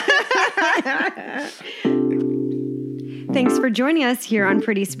Thanks for joining us here on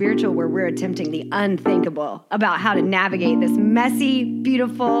Pretty Spiritual, where we're attempting the unthinkable about how to navigate this messy,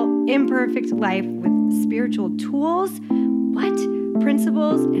 beautiful, imperfect life with spiritual tools,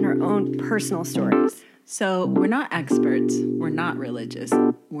 principles, and our own personal stories. So we're not experts. We're not religious.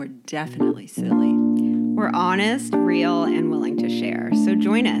 We're definitely silly. We're honest, real, and willing to share. So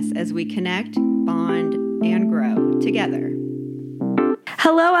join us as we connect, bond, and grow together.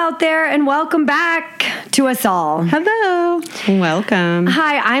 Hello out there, and welcome back to us all. Hello. Welcome.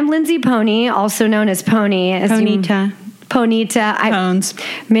 Hi, I'm Lindsay Pony, also known as Pony. Ponita. Pones.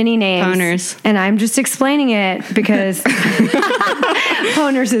 Many names. Poners. And I'm just explaining it because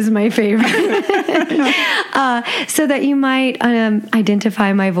Poners is my favorite. So that you might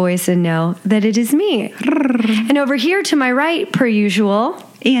identify my voice and know that it is me. And over here to my right, per usual,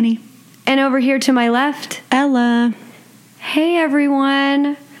 Annie. And over here to my left, Ella. Hey,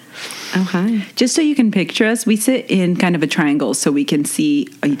 everyone. Oh, hi. Just so you can picture us, we sit in kind of a triangle so we can see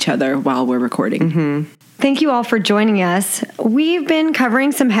each other while we're recording. Mm-hmm. Thank you all for joining us. We've been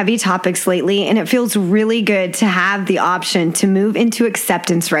covering some heavy topics lately, and it feels really good to have the option to move into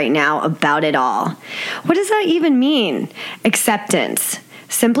acceptance right now about it all. What does that even mean? Acceptance.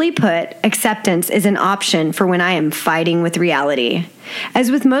 Simply put, acceptance is an option for when I am fighting with reality. As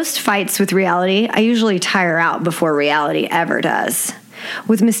with most fights with reality, I usually tire out before reality ever does.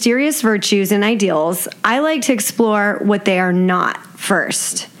 With mysterious virtues and ideals, I like to explore what they are not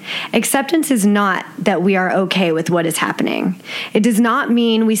first. Acceptance is not that we are okay with what is happening. It does not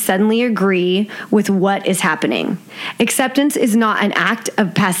mean we suddenly agree with what is happening. Acceptance is not an act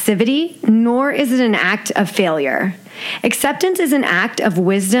of passivity, nor is it an act of failure. Acceptance is an act of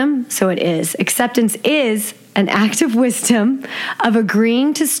wisdom, so it is. Acceptance is an act of wisdom of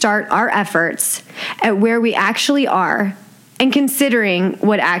agreeing to start our efforts at where we actually are and considering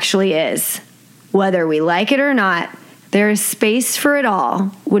what actually is. Whether we like it or not, there is space for it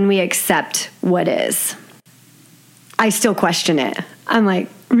all when we accept what is. I still question it. I'm like,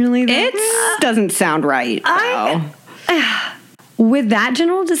 really? It doesn't sound right. With that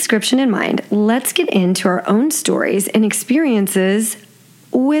general description in mind, let's get into our own stories and experiences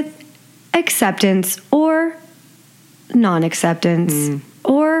with acceptance or non-acceptance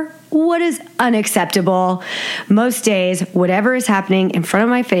or what is unacceptable. Most days, whatever is happening in front of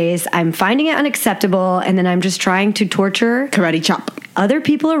my face, I'm finding it unacceptable, and then I'm just trying to torture Karate chop. other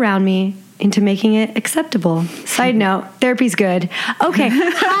people around me into making it acceptable. Side note, therapy's good. Okay.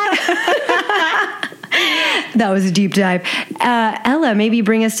 That was a deep dive. Ella, maybe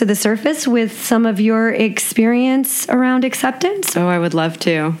bring us to the surface with some of your experience around acceptance. Oh, I would love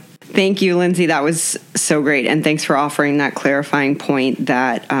to. Thank you, Lindsay. That was so great. And thanks for offering that clarifying point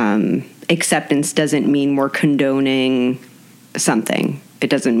that acceptance doesn't mean we're condoning something. It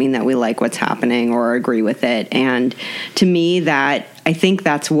doesn't mean that we like what's happening or agree with it. And to me, I think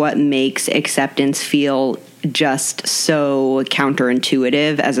that's what makes acceptance feel just so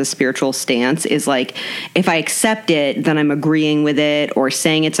counterintuitive as a spiritual stance is like, if I accept it, then I'm agreeing with it or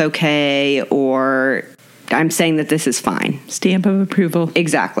saying it's okay or I'm saying that this is fine. Stamp of approval.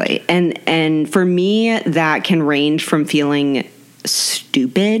 Exactly. And for me, that can range from feeling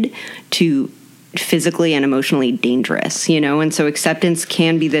stupid to physically and emotionally dangerous, And so acceptance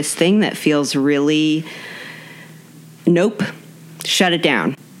can be this thing that feels really, nope, shut it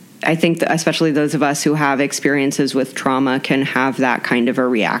down. I think that especially those of us who have experiences with trauma can have that kind of a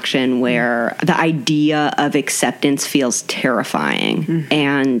reaction where the idea of acceptance feels terrifying. Mm-hmm.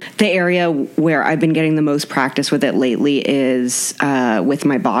 And the area where I've been getting the most practice with it lately is with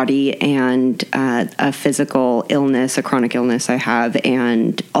my body and a physical illness, a chronic illness I have,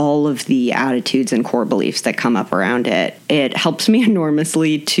 and all of the attitudes and core beliefs that come up around it. It helps me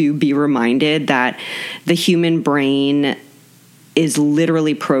enormously to be reminded that the human brain is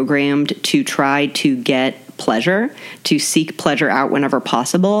literally programmed to try to get pleasure, to seek pleasure out whenever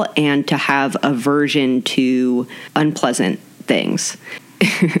possible, and to have aversion to unpleasant things.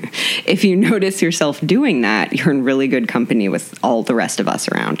 If you notice yourself doing that, you're in really good company with all the rest of us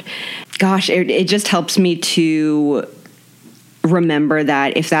around. Gosh, it just helps me to remember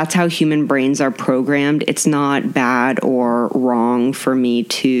that if that's how human brains are programmed, it's not bad or wrong for me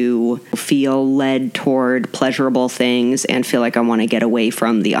to feel led toward pleasurable things and feel like I want to get away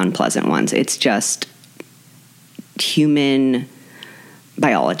from the unpleasant ones. It's just human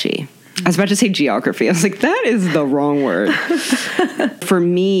biology. I was about to say geography. I was like, that is the wrong word. For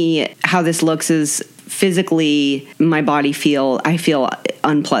me, how this looks is physically my body I feel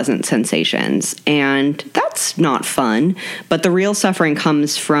unpleasant sensations, and that's not fun. But the real suffering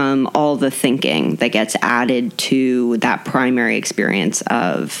comes from all the thinking that gets added to that primary experience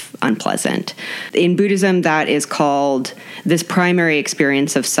of unpleasant. In Buddhism, that is called, this primary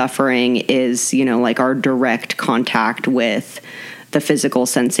experience of suffering is, like our direct contact with the physical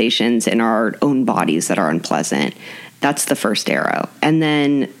sensations in our own bodies that are unpleasant. That's the first arrow. And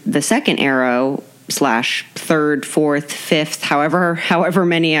then the second arrow / third, fourth, fifth, however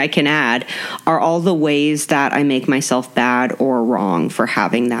many I can add, are all the ways that I make myself bad or wrong for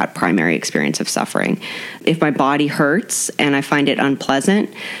having that primary experience of suffering. If my body hurts and I find it unpleasant,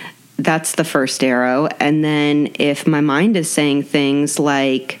 that's the first arrow. And then if my mind is saying things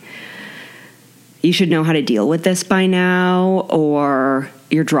like, you should know how to deal with this by now, or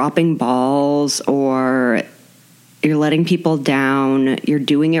you're dropping balls, or you're letting people down, you're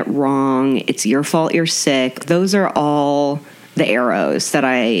doing it wrong, it's your fault you're sick. Those are all the arrows that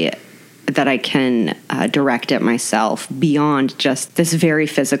I can direct at myself beyond just this very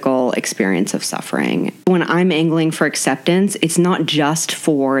physical experience of suffering. When I'm angling for acceptance, it's not just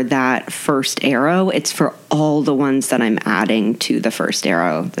for that first arrow, it's for all the ones that I'm adding to the first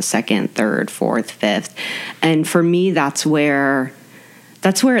arrow, the second, third, fourth, fifth. And for me, that's where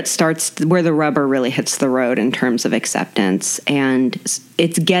it starts, where the rubber really hits the road in terms of acceptance. And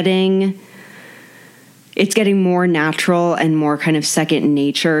it's getting more natural and more kind of second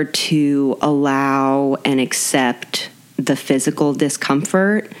nature to allow and accept the physical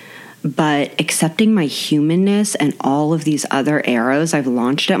discomfort, but accepting my humanness and all of these other arrows I've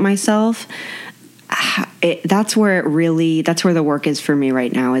launched at myself. That's where the work is for me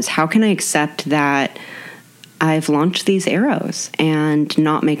right now, is how can I accept that I've launched these arrows and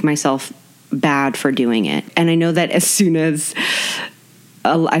not make myself bad for doing it. And I know that as soon as,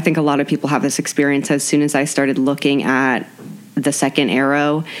 I think a lot of people have this experience, as soon as I started looking at the second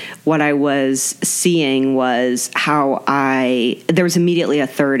arrow, what I was seeing was there was immediately a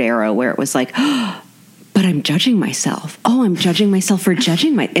third arrow where it was like, oh, but I'm judging myself. Oh, I'm judging myself for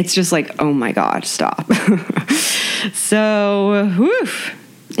judging it's just like, oh my God, stop. So, whew.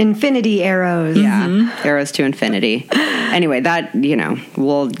 Infinity arrows. Yeah, arrows to infinity. Anyway, that,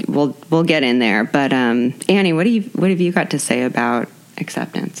 we'll get in there. But Annie, what have you got to say about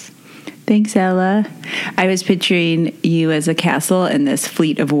acceptance? Thanks, Ella. I was picturing you as a castle and this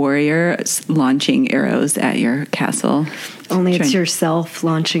fleet of warriors launching arrows at your castle. Only it's yourself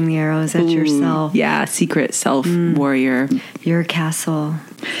launching the arrows at yourself. Yeah, secret self warrior. Your castle.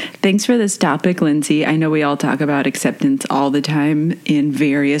 Thanks for this topic, Lindsay. I know we all talk about acceptance all the time in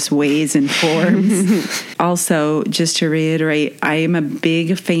various ways and forms. Also, just to reiterate, I am a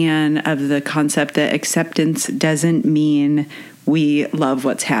big fan of the concept that acceptance doesn't mean we love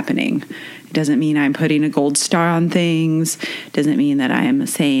what's happening. It doesn't mean I'm putting a gold star on things. It doesn't mean that I am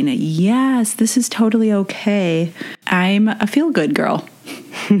saying, yes, this is totally okay. I'm a feel-good girl.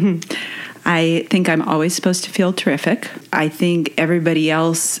 I think I'm always supposed to feel terrific. I think everybody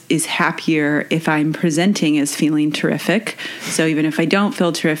else is happier if I'm presenting as feeling terrific. So even if I don't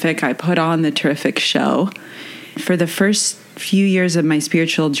feel terrific, I put on the terrific show. For the first few years of my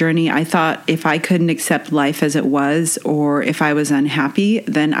spiritual journey, I thought if I couldn't accept life as it was, or if I was unhappy,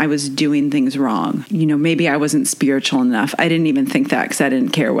 then I was doing things wrong. Maybe I wasn't spiritual enough. I didn't even think that because I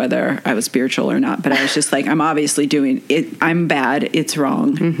didn't care whether I was spiritual or not. But I was just like, I'm obviously doing it. I'm bad. It's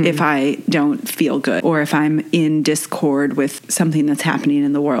wrong if I don't feel good, or if I'm in discord with something that's happening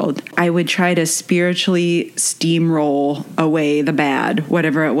in the world. I would try to spiritually steamroll away the bad,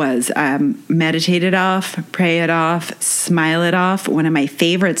 whatever it was. Meditate it off, pray it off, smile it off. One of my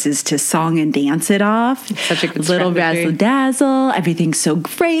favorites is to song and dance it off. Such a good little razzle dazzle. Everything's so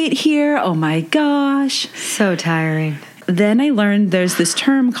great here. Oh my gosh. So tiring. Then I learned there's this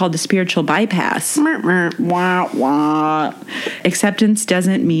term called the spiritual bypass. Acceptance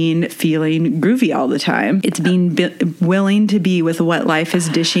doesn't mean feeling groovy all the time. It's being willing to be with what life is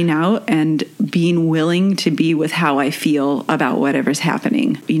dishing out and being willing to be with how I feel about whatever's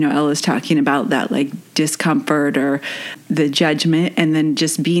happening. Ella's talking about that like discomfort or the judgment, and then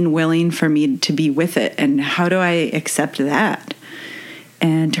just being willing for me to be with it. And how do I accept that?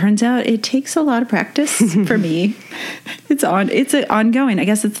 And turns out it takes a lot of practice for me. It's ongoing. I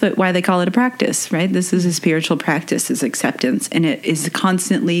guess that's why they call it a practice, right? This is a spiritual practice, is acceptance. And it is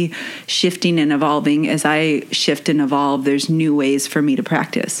constantly shifting and evolving. As I shift and evolve, there's new ways for me to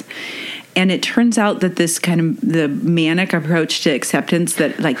practice. And it turns out that this kind of the manic approach to acceptance,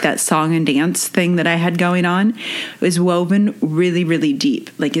 that like that song and dance thing that I had going on, is woven really, really deep.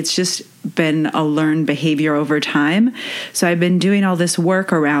 Like it's just been a learned behavior over time. So I've been doing all this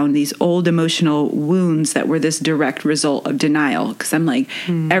work around these old emotional wounds that were this direct result of denial. Because I'm like,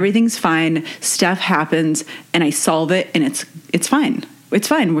 everything's fine, stuff happens, and I solve it, and it's fine. It's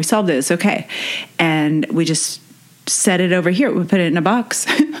fine. We solved it. It's okay. And we just set it over here. We put it in a box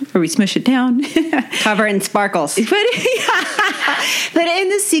or we smush it down. Cover it in sparkles. Put it in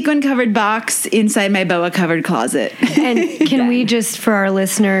the sequin covered box inside my boa covered closet. And can we just, for our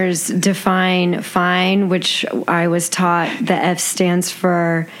listeners, define fine, which I was taught the F stands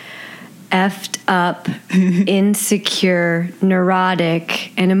for effed up, insecure,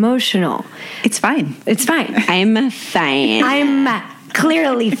 neurotic, and emotional. It's fine. It's fine. I'm fine. I'm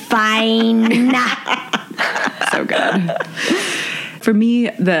clearly fine. So good. For me,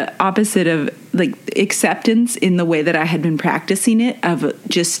 the opposite of like acceptance in the way that I had been practicing it, of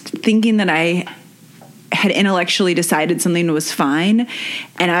just thinking that I had intellectually decided something was fine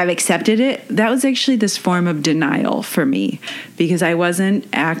and I've accepted it, that was actually this form of denial for me, because I wasn't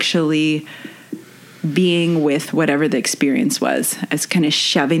actually being with whatever the experience was. I was kind of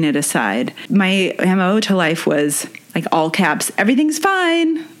shoving it aside. My MO to life was like all caps, everything's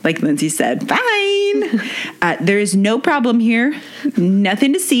fine. Like Lindsay said, fine. There is no problem here.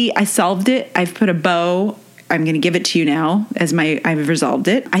 Nothing to see. I solved it. I've put a bow. I'm going to give it to you now as I've resolved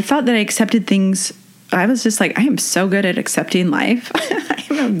it. I thought that I accepted things. I was just like, I am so good at accepting life.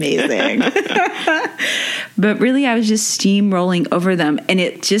 I'm amazing. But really, I was just steamrolling over them. And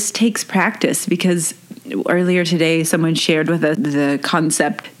it just takes practice, because earlier today, someone shared with us the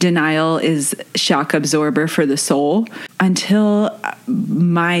concept denial is shock absorber for the soul. Until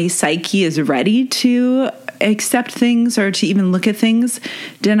my psyche is ready to accept things or to even look at things,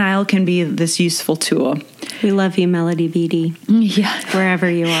 denial can be this useful tool. We love you, Melody Beatty. Yeah. Wherever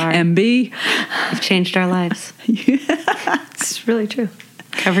you are. MB. You've changed our lives. It's really true.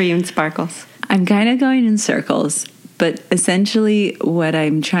 Cover you in sparkles. I'm kind of going in circles, but essentially what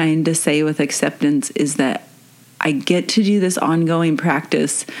I'm trying to say with acceptance is that I get to do this ongoing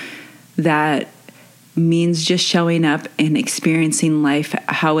practice that means just showing up and experiencing life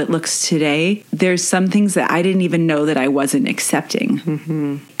how it looks today. There's some things that I didn't even know that I wasn't accepting.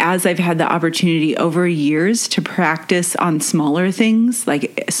 Mm-hmm. As I've had the opportunity over years to practice on smaller things,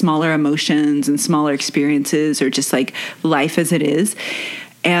 like smaller emotions and smaller experiences, or just like life as it is,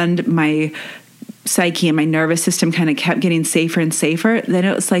 and my psyche and my nervous system kind of kept getting safer and safer, then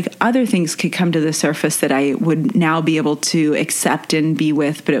it was like other things could come to the surface that I would now be able to accept and be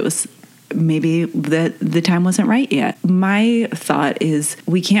with, but it was maybe the time wasn't right yet. My thought is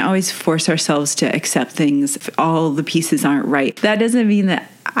we can't always force ourselves to accept things if all the pieces aren't right. That doesn't mean that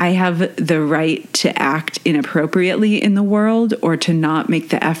I have the right to act inappropriately in the world, or to not make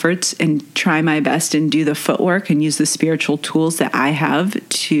the efforts and try my best and do the footwork and use the spiritual tools that I have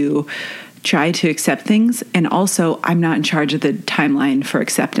to try to accept things. And also, I'm not in charge of the timeline for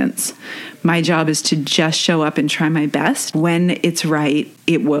acceptance. My job is to just show up and try my best. When it's right,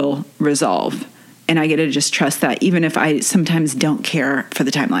 it will resolve. And I get to just trust that, even if I sometimes don't care for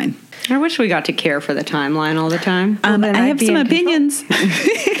the timeline. I wish we got to care for the timeline all the time. I have some opinions.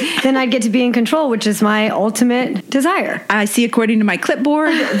 Then I'd get to be in control, which is my ultimate desire. I see, according to my clipboard,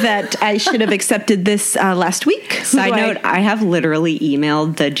 that I should have accepted this last week. Side note, I have literally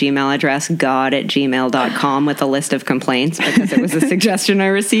emailed the Gmail address god@gmail.com with a list of complaints because it was a suggestion I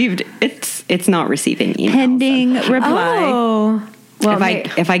received. It's not receiving emails. Pending reply. Oh. Well,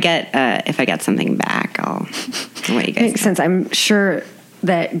 if I get something back, I'll let you guys makes sense. I'm sure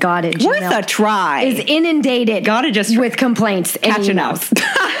that God at worth Gmail a try is inundated with complaints and catching up.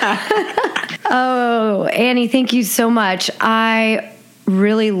 Oh, Annie, thank you so much. I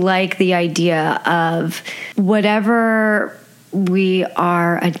really like the idea of whatever we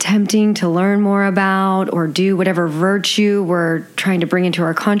are attempting to learn more about or do, whatever virtue we're trying to bring into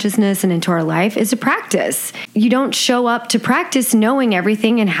our consciousness and into our life, is a practice. You don't show up to practice knowing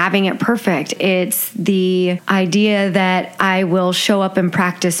everything and having it perfect. It's the idea that I will show up and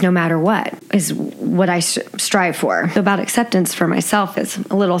practice no matter what is what I strive for. About acceptance for myself is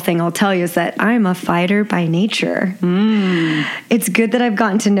a little thing I'll tell you is that I'm a fighter by nature. It's good that I've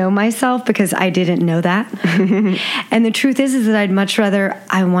gotten to know myself because I didn't know that. And the truth is that I'd much rather,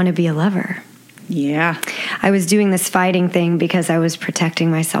 I want to be a lover. Yeah. I was doing this fighting thing because I was protecting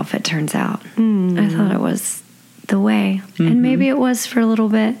myself, it turns out. I thought it was the way. And maybe it was for a little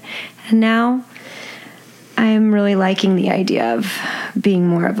bit. And now I'm really liking the idea of being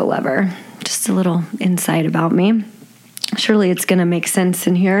more of a lover. Just a little insight about me. Surely it's going to make sense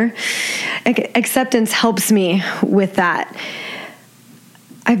in here. Acceptance helps me with that.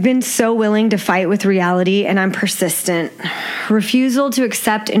 I've been so willing to fight with reality, and I'm persistent. Refusal to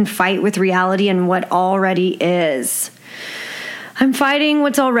accept and fight with reality and what already is. I'm fighting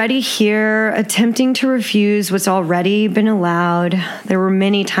what's already here, attempting to refuse what's already been allowed. There were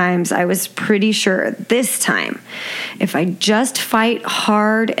many times I was pretty sure this time, if I just fight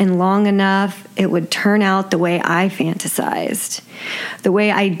hard and long enough, it would turn out the way I fantasized, the way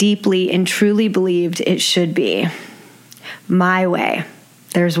I deeply and truly believed it should be. My way.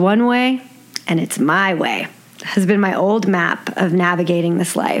 There's one way, and it's my way, has been my old map of navigating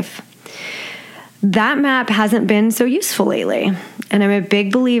this life. That map hasn't been so useful lately, and I'm a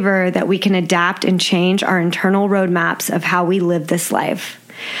big believer that we can adapt and change our internal roadmaps of how we live this life.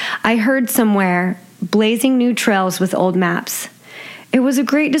 I heard somewhere, blazing new trails with old maps. It was a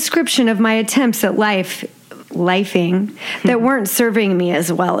great description of my attempts at lifing that weren't serving me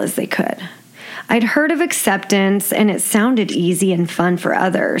as well as they could. I'd heard of acceptance, and it sounded easy and fun for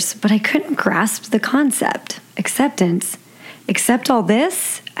others, but I couldn't grasp the concept. Acceptance? Accept all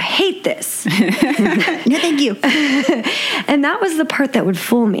this? I hate this. No, thank you. And that was the part that would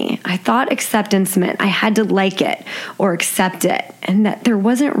fool me. I thought acceptance meant I had to like it or accept it, and that there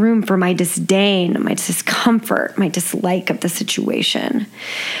wasn't room for my disdain, my discomfort, my dislike of the situation.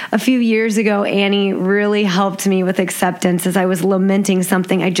 A few years ago, Annie really helped me with acceptance as I was lamenting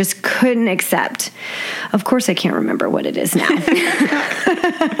something I just couldn't accept. Of course, I can't remember what it is now.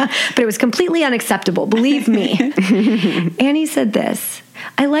 But it was completely unacceptable, believe me. Annie said this,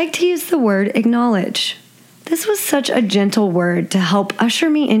 I like to use the word acknowledge. This was such a gentle word to help usher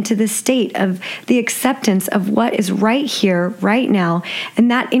me into the state of the acceptance of what is right here, right now, and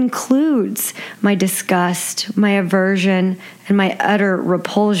that includes my disgust, my aversion, and my utter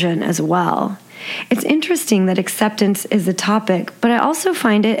repulsion as well. It's interesting that acceptance is a topic, but I also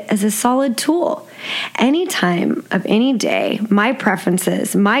find it as a solid tool. Any time of any day, my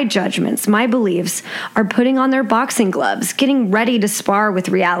preferences, my judgments, my beliefs are putting on their boxing gloves, getting ready to spar with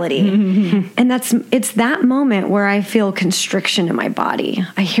reality. And it's that moment where I feel constriction in my body.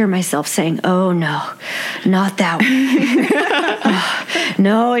 I hear myself saying, oh no, not that one. Oh,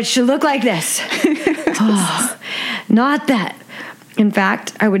 no, it should look like this. Oh, not that. In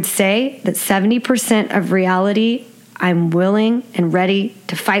fact, I would say that 70% of reality I'm willing and ready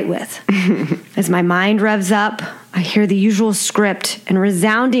to fight with. As my mind revs up, I hear the usual script and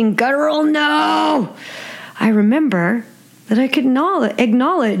resounding guttural no. I remember that I could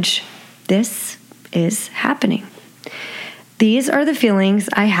acknowledge this is happening. These are the feelings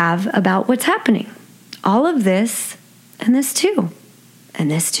I have about what's happening. All of this and this too,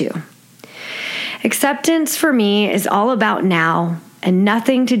 and this too. Acceptance for me is all about now and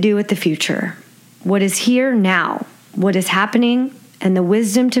nothing to do with the future. What is here now, what is happening, and the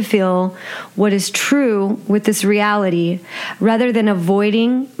wisdom to feel what is true with this reality rather than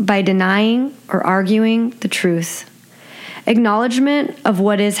avoiding by denying or arguing the truth. Acknowledgement of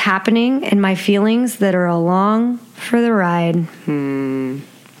what is happening and my feelings that are along for the ride.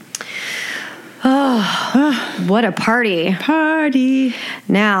 Oh, what a party. Party.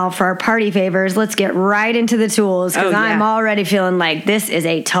 Now, for our party favors, let's get right into the tools, because I'm already feeling like this is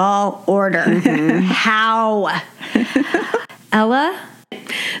a tall order. How? Ella?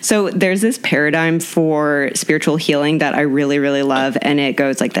 So there's this paradigm for spiritual healing that I really, really love, and it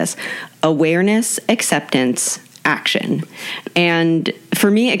goes like this. Awareness, acceptance, action. And for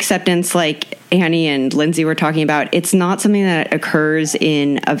me, acceptance, like Annie and Lindsay were talking about, it's not something that occurs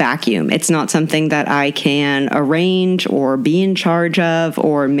in a vacuum. It's not something that I can arrange or be in charge of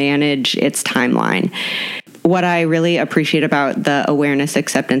or manage its timeline. What I really appreciate about the awareness,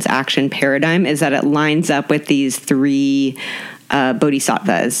 acceptance, action paradigm is that it lines up with these three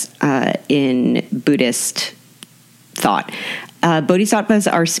bodhisattvas in Buddhist thought. Bodhisattvas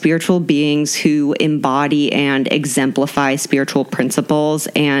are spiritual beings who embody and exemplify spiritual principles,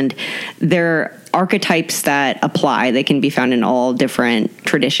 and they're archetypes that apply. They can be found in all different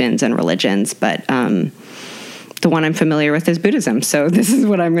traditions and religions, but the one I'm familiar with is Buddhism, so this is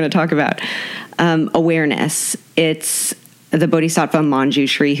what I'm going to talk about. Awareness. It's the Bodhisattva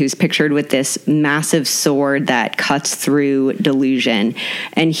Manjushri, who's pictured with this massive sword that cuts through delusion.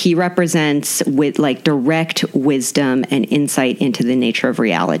 And he represents with like direct wisdom and insight into the nature of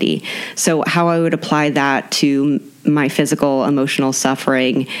reality. So how I would apply that to my physical, emotional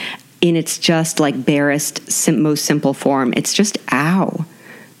suffering in its just like barest, most simple form, it's just ow.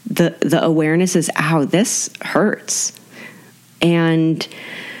 The awareness is ow, this hurts. And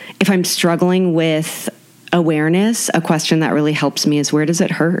if I'm struggling with awareness, a question that really helps me is, where does it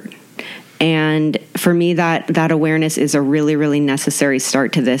hurt? And for me, that awareness is a really, really necessary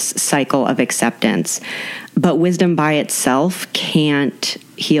start to this cycle of acceptance. But wisdom by itself can't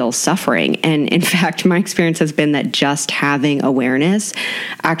heal suffering. And in fact, my experience has been that just having awareness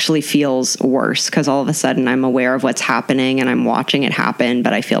actually feels worse, because all of a sudden I'm aware of what's happening and I'm watching it happen,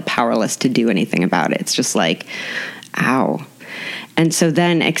 but I feel powerless to do anything about it. It's just like, ow. And so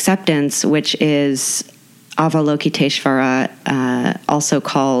then acceptance, which is Avalokiteshvara, also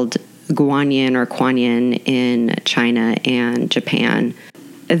called Guanyin or Kuan-Yin in China and Japan.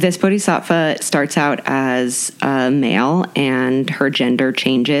 This bodhisattva starts out as a male, and her gender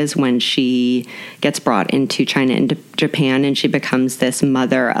changes when she gets brought into China and Japan, and she becomes this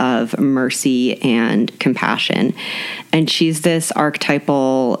mother of mercy and compassion. And she's this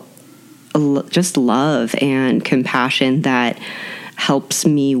archetypal just love and compassion that helps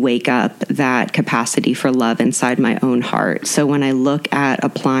me wake up that capacity for love inside my own heart. So when I look at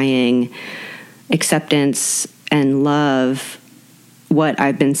applying acceptance and love, what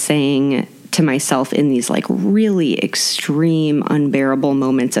I've been saying to myself in these like really extreme, unbearable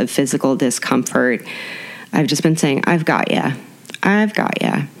moments of physical discomfort, I've just been saying, I've got ya. I've got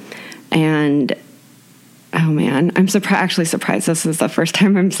ya. And oh man, I'm actually surprised this is the first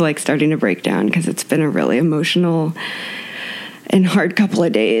time I'm like starting to break down, because it's been a really emotional and hard couple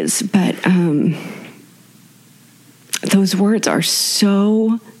of days. But those words are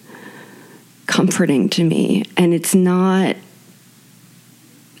so comforting to me. And it's not,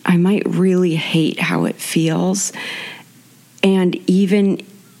 I might really hate how it feels. And even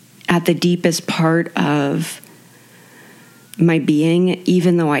at the deepest part of my being,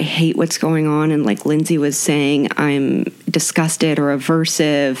 even though I hate what's going on, and like Lindsay was saying, I'm disgusted or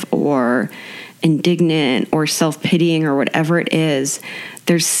aversive or indignant or self-pitying or whatever it is,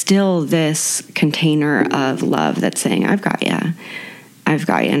 there's still this container of love that's saying, I've got you,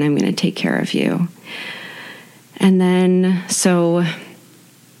 and I'm going to take care of you. And then, so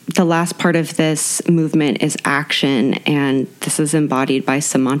the last part of this movement is action, and this is embodied by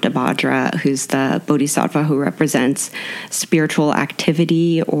Samantabhadra, who's the bodhisattva who represents spiritual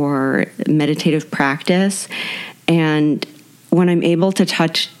activity or meditative practice. And when I'm able to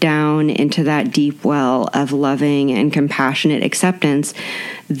touch down into that deep well of loving and compassionate acceptance,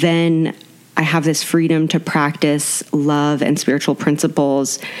 then I have this freedom to practice love and spiritual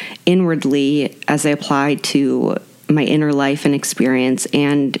principles inwardly as I apply to my inner life and experience,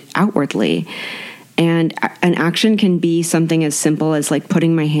 and outwardly. And an action can be something as simple as like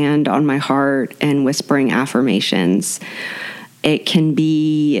putting my hand on my heart and whispering affirmations. It can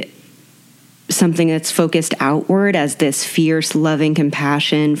be something that's focused outward as this fierce, loving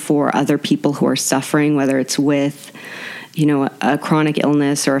compassion for other people who are suffering, whether it's with, a chronic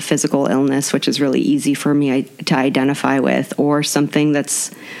illness or a physical illness, which is really easy for me to identify with, or something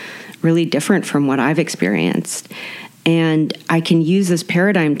that's really different from what I've experienced. And I can use this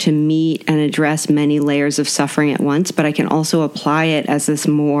paradigm to meet and address many layers of suffering at once, but I can also apply it as this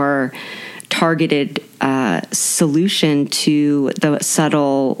more targeted solution to the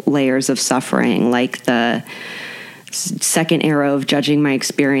subtle layers of suffering, like the second arrow of judging my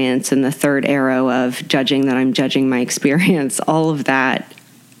experience and the third arrow of judging that I'm judging my experience. All of that,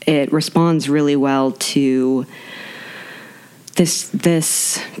 it responds really well to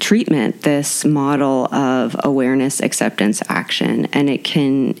this treatment, this model of awareness, acceptance, action. And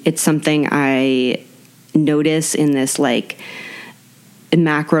it's something I notice in this like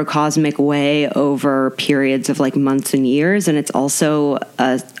macrocosmic way over periods of like months and years. And it's also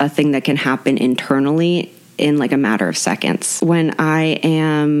a thing that can happen internally in like a matter of seconds. When I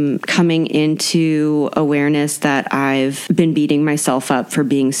am coming into awareness that I've been beating myself up for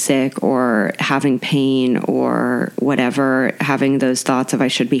being sick or having pain or whatever, having those thoughts of I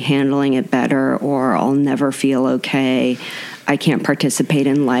should be handling it better, or I'll never feel okay, I can't participate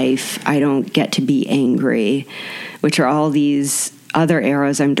in life, I don't get to be angry, which are all these other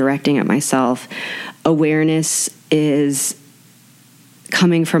arrows I'm directing at myself. Awareness is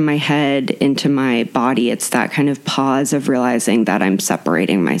coming from my head into my body. It's that kind of pause of realizing that I'm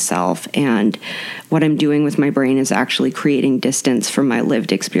separating myself, and what I'm doing with my brain is actually creating distance from my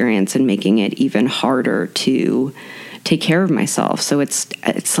lived experience and making it even harder to take care of myself. So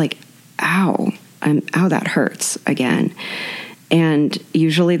it's like, ow, that hurts again. And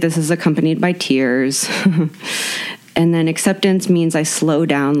usually this is accompanied by tears. And then acceptance means I slow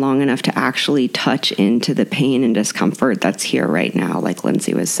down long enough to actually touch into the pain and discomfort that's here right now, like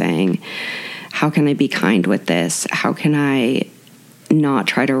Lindsay was saying. How can I be kind with this? How can I not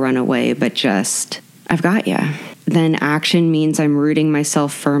try to run away, but just, I've got you. Then action means I'm rooting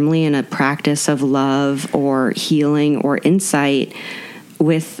myself firmly in a practice of love or healing or insight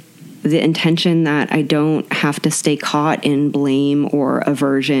with the intention that I don't have to stay caught in blame or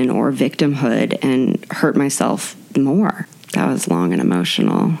aversion or victimhood and hurt myself more. That was long and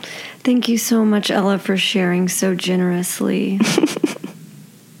emotional. Thank you so much, Ella, for sharing so generously.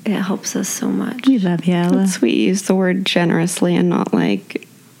 It helps us so much. We love you, Ella. That's sweet. Use the word generously and not like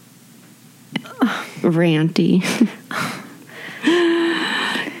ranty.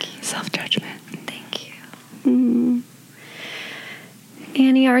 Self-judgment. Thank you.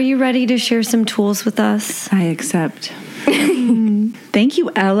 Annie, are you ready to share some tools with us? I accept. Thank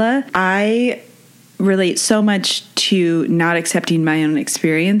you, Ella. I relate so much to not accepting my own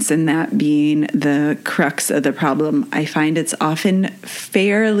experience and that being the crux of the problem. I find it's often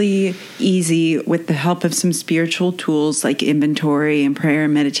fairly easy with the help of some spiritual tools like inventory and prayer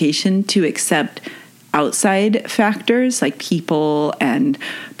and meditation to accept outside factors like people and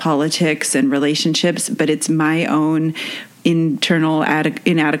politics and relationships, but it's my own internal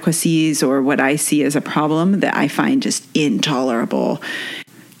inadequacies or what I see as a problem that I find just intolerable.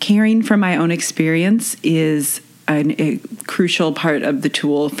 Caring for my own experience is a crucial part of the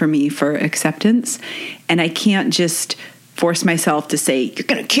tool for me for acceptance. And I can't just force myself to say, you're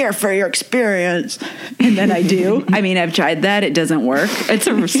going to care for your experience. And then I do. I mean, I've tried that. It doesn't work. It's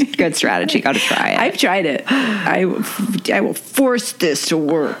a good strategy. Got to try it. I've tried it. I will force this to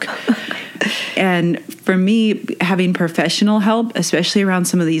work. And for me, having professional help, especially around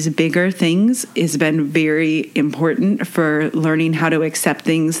some of these bigger things, has been very important for learning how to accept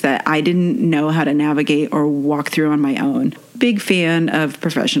things that I didn't know how to navigate or walk through on my own. Big fan of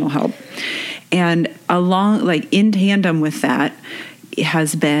professional help. And in tandem with that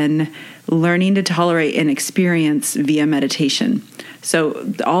has been learning to tolerate an experience via meditation.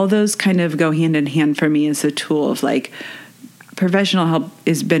 So all those kind of go hand in hand for me as a tool of professional help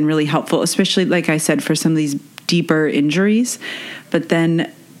has been really helpful, especially, like I said, for some of these deeper injuries. But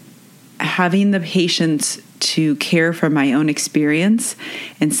then having the patience to care for my own experience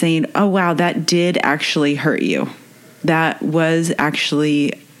and saying, oh, wow, that did actually hurt you. That was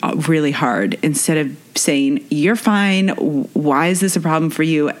actually really hard, instead of saying, you're fine. Why is this a problem for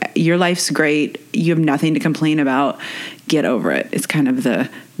you? Your life's great. You have nothing to complain about. Get over it. It's kind of the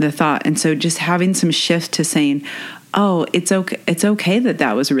thought. And so just having some shift to saying, oh, it's okay. It's okay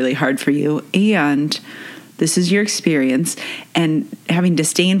that was really hard for you. And this is your experience. And having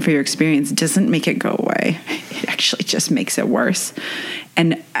disdain for your experience doesn't make it go away. It actually just makes it worse.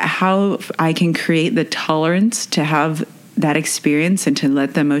 And how I can create the tolerance to have that experience and to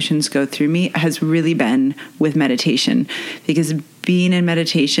let the emotions go through me has really been with meditation, because being in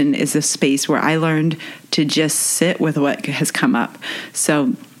meditation is a space where I learned to just sit with what has come up.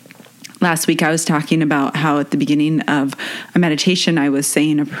 So last week I was talking about how at the beginning of a meditation I was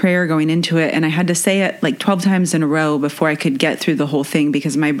saying a prayer going into it, and I had to say it 12 times in a row before I could get through the whole thing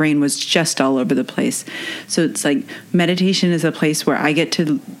because my brain was just all over the place. So it's meditation is a place where I get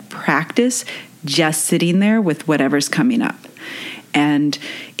to practice just sitting there with whatever's coming up. And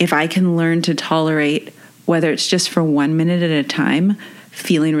if I can learn to tolerate, whether it's just for 1 minute at a time,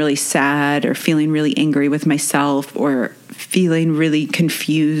 feeling really sad or feeling really angry with myself or feeling really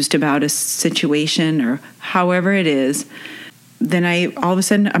confused about a situation or however it is, then all of a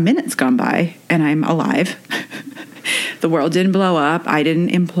sudden a minute's gone by and I'm alive. The world didn't blow up. I didn't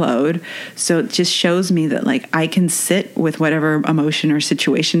implode. So it just shows me that I can sit with whatever emotion or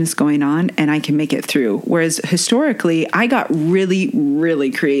situation is going on and I can make it through. Whereas historically, I got really,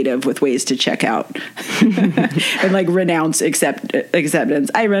 really creative with ways to check out and renounce acceptance.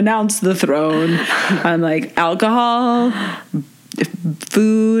 I renounced the throne. I'm alcohol,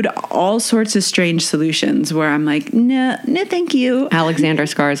 food, all sorts of strange solutions where I'm no, thank you. Alexander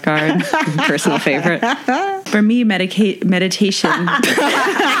Skarsgård, personal favorite. For me, meditation,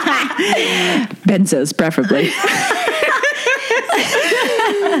 benzos preferably.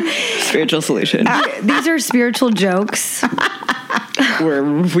 Spiritual solution. These are spiritual jokes.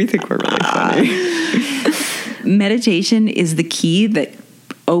 We think we're really funny. Meditation is the key that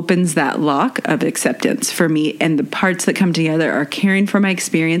opens that lock of acceptance for me, and the parts that come together are caring for my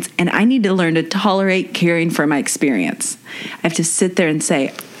experience, and I need to learn to tolerate caring for my experience. I have to sit there and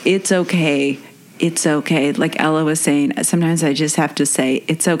say, it's okay. It's okay. Like Ella was saying, sometimes I just have to say,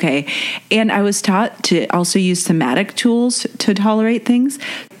 it's okay. And I was taught to also use somatic tools to tolerate things.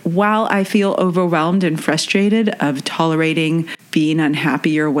 While I feel overwhelmed and frustrated of tolerating being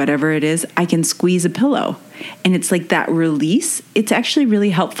unhappy or whatever it is, I can squeeze a pillow. And it's that release. It's actually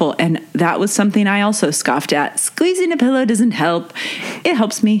really helpful. And that was something I also scoffed at. Squeezing a pillow doesn't help. It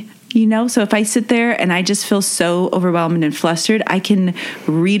helps me. So if I sit there and I just feel so overwhelmed and flustered, I can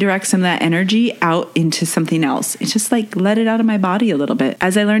redirect some of that energy out into something else. It's just like let it out of my body a little bit.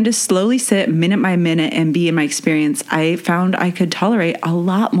 As I learned to slowly sit minute by minute and be in my experience, I found I could tolerate a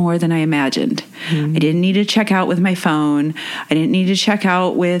lot more than I imagined. I didn't need to check out with my phone. I didn't need to check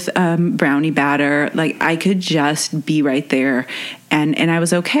out with brownie batter. Like I could just be right there and I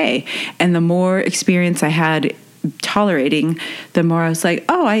was okay. And the more experience I had tolerating, the more I was like,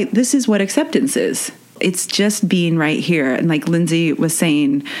 this is what acceptance is. It's just being right here. And like Lindsay was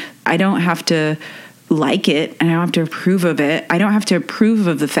saying, I don't have to like it and I don't have to approve of it. I don't have to approve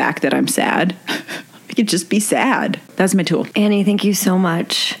of the fact that I'm sad. I could just be sad. That's my tool. Annie, thank you so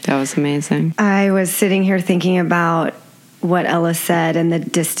much. That was amazing. I was sitting here thinking about what Ella said and the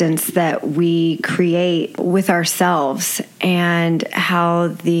distance that we create with ourselves and how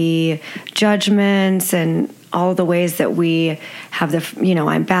the judgments and all the ways that we have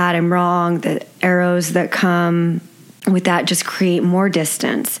I'm bad, I'm wrong, the arrows that come with that just create more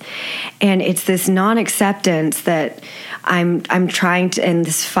distance. And it's this non-acceptance that I'm trying to, and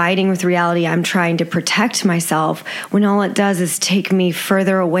this fighting with reality, I'm trying to protect myself when all it does is take me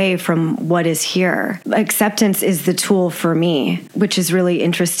further away from what is here. Acceptance is the tool for me, which is really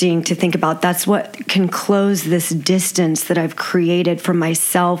interesting to think about. That's what can close this distance that I've created from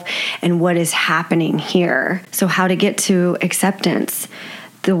myself and what is happening here. So how to get to acceptance?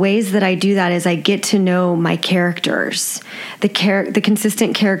 The ways that I do that is I get to know my characters, the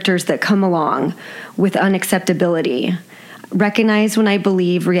consistent characters that come along with unacceptability. Recognize when I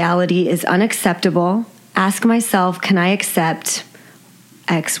believe reality is unacceptable. Ask myself, can I accept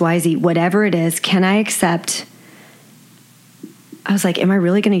X, Y, Z, whatever it is? Can I accept? I was like, am I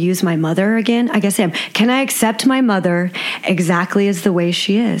really going to use my mother again? I guess I am. Can I accept my mother exactly as the way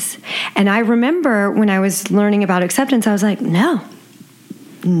she is? And I remember when I was learning about acceptance, I was like,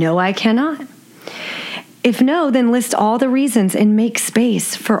 no, I cannot. If no, then list all the reasons and make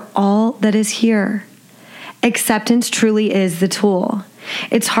space for all that is here. Acceptance truly is the tool.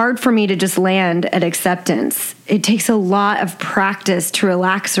 It's hard for me to just land at acceptance. It takes a lot of practice to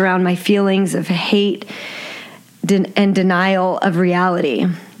relax around my feelings of hate and denial of reality.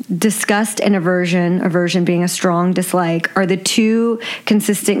 Disgust and aversion being a strong dislike, are the two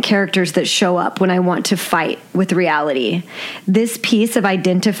consistent characters that show up when I want to fight with reality. This piece of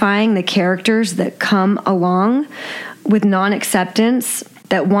identifying the characters that come along with non-acceptance,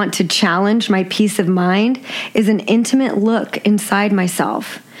 that want to challenge my peace of mind, is an intimate look inside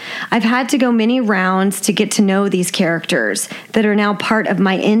myself. I've had to go many rounds to get to know these characters that are now part of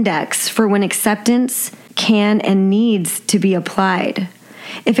my index for when acceptance can and needs to be applied.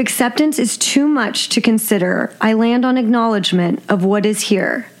 If acceptance is too much to consider, I land on acknowledgement of what is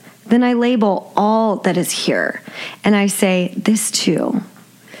here. Then I label all that is here, and I say, this too,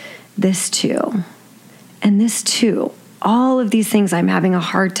 and this too. All of these things I'm having a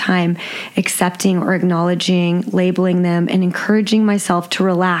hard time accepting or acknowledging, labeling them, and encouraging myself to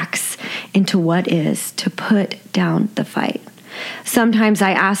relax into what is, to put down the fight. Sometimes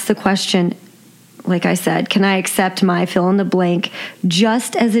I ask the question, like I said, can I accept my fill in the blank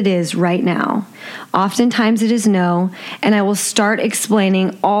just as it is right now? Oftentimes it is no, and I will start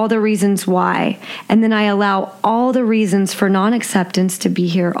explaining all the reasons why, and then I allow all the reasons for non-acceptance to be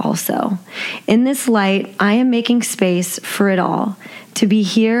here also. In this light, I am making space for it all to be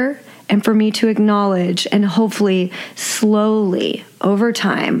here and for me to acknowledge and hopefully slowly, over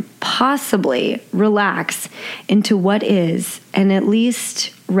time, possibly relax into what is and at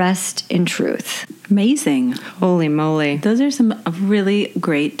least rest in truth. Amazing. Holy moly. Those are some really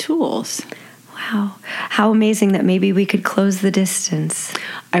great tools. Wow. How amazing that maybe we could close the distance.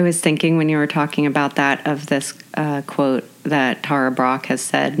 I was thinking when you were talking about that of this quote that Tara Brach has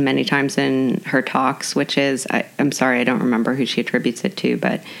said many times in her talks, which is, I'm sorry, I don't remember who she attributes it to,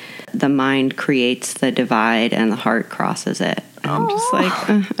 but the mind creates the divide and the heart crosses it. And I'm just like,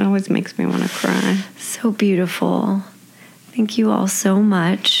 it always makes me want to cry. So beautiful. Thank you all so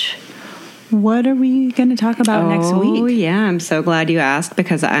much. What are we going to talk about next week? Oh, yeah. I'm so glad you asked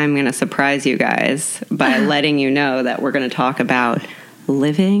because I'm going to surprise you guys by letting you know that we're going to talk about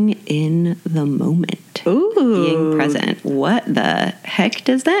living in the moment. Ooh. Being present. What the heck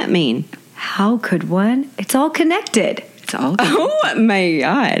does that mean? How could one? It's all connected. It's all Oh my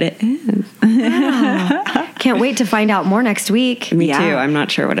God, it is. Wow. Can't wait to find out more next week. Me too. I'm not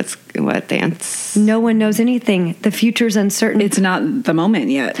sure what dance. No one knows anything. The future's uncertain. It's not the moment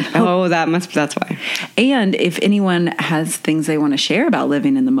yet. Oh, that's why. And if anyone has things they want to share about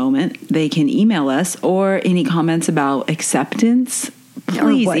living in the moment, they can email us, or any comments about acceptance,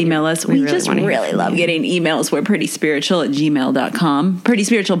 please email us. We really just wanna hear really from love you. getting emails. We're prettyspiritual@gmail.com. Pretty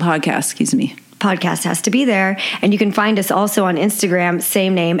Spiritual Podcast, excuse me. Podcast has to be there. And you can find us also on Instagram,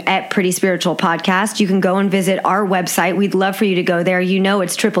 same name, at Pretty Spiritual Podcast. You can go and visit our website. We'd love for you to go there. You know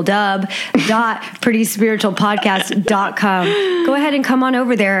it's www.prettyspiritualpodcast.com. Go ahead and come on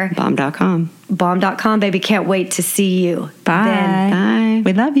over there. Bomb.com. Bomb.com, baby. Can't wait to see you. Bye. Then. Bye.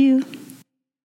 We love you.